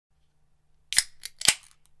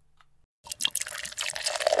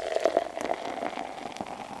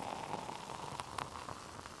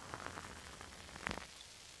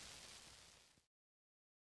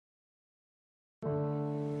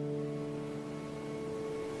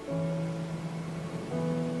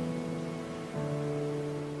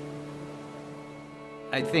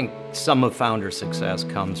I think some of founder success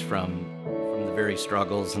comes from the very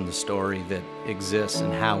struggles and the story that exists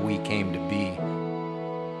and how we came to be.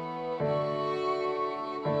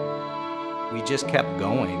 We just kept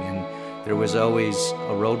going, and there was always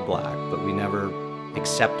a roadblock, but we never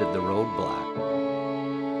accepted the roadblock.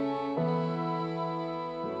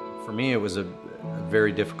 For me, it was a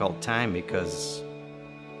very difficult time because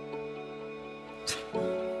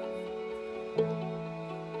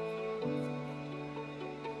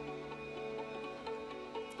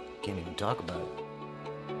can't even talk about it.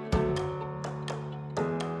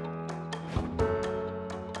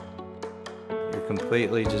 You're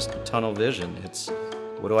completely just tunnel vision. It's,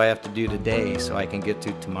 what do I have to do today so I can get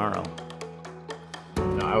to tomorrow? You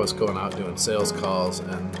know, I was going out doing sales calls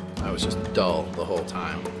and I was just dull the whole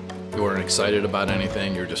time. You weren't excited about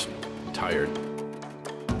anything, you're just tired.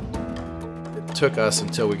 It took us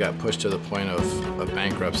until we got pushed to the point of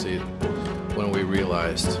bankruptcy when we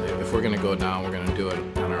realized if we're going to go down, we're going to do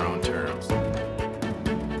it on our own terms.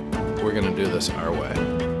 We're going to do this our way.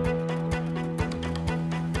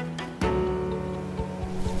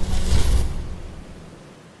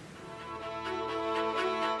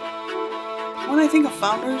 When I think of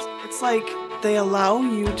founders, it's like they allow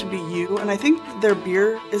you to be you, and I think their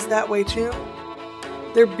beer is that way too.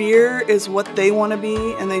 Their beer is what they want to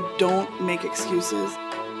be, and they don't make excuses.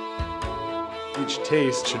 Each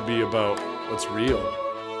taste should be about what's real.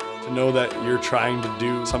 To know that you're trying to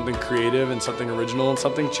do something creative and something original and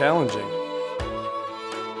something challenging.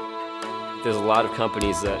 There's a lot of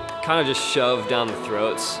companies that kind of just shove down the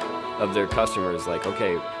throats of their customers, like,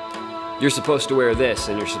 okay, you're supposed to wear this,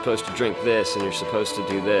 and you're supposed to drink this, and you're supposed to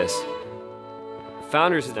do this.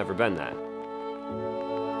 Founders has never been that.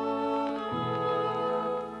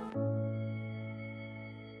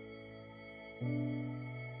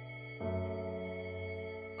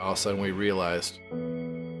 All of a sudden we realized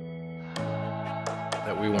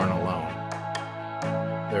that we weren't alone.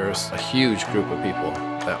 There's a huge group of people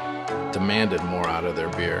that demanded more out of their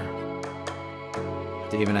beer.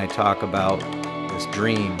 Dave and I talk about this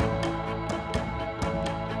dream,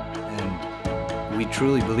 and we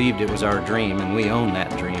truly believed it was our dream, and we owned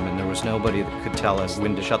that dream, and there was nobody that could tell us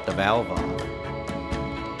when to shut the valve off.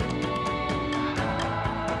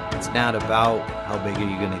 It's not about how big are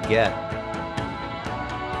you going to get.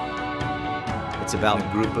 It's about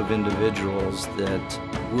a group of individuals that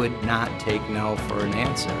would not take no for an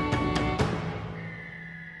answer.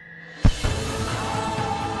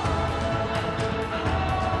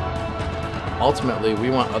 Ultimately, we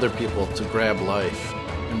want other people to grab life,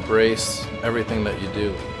 embrace everything that you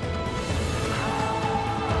do.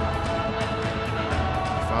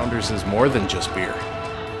 Founders is more than just beer.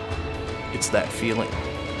 It's that feeling.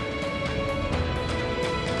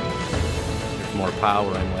 There's more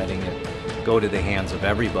power in letting it go to the hands of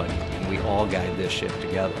everybody, and we all guide this ship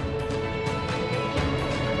together.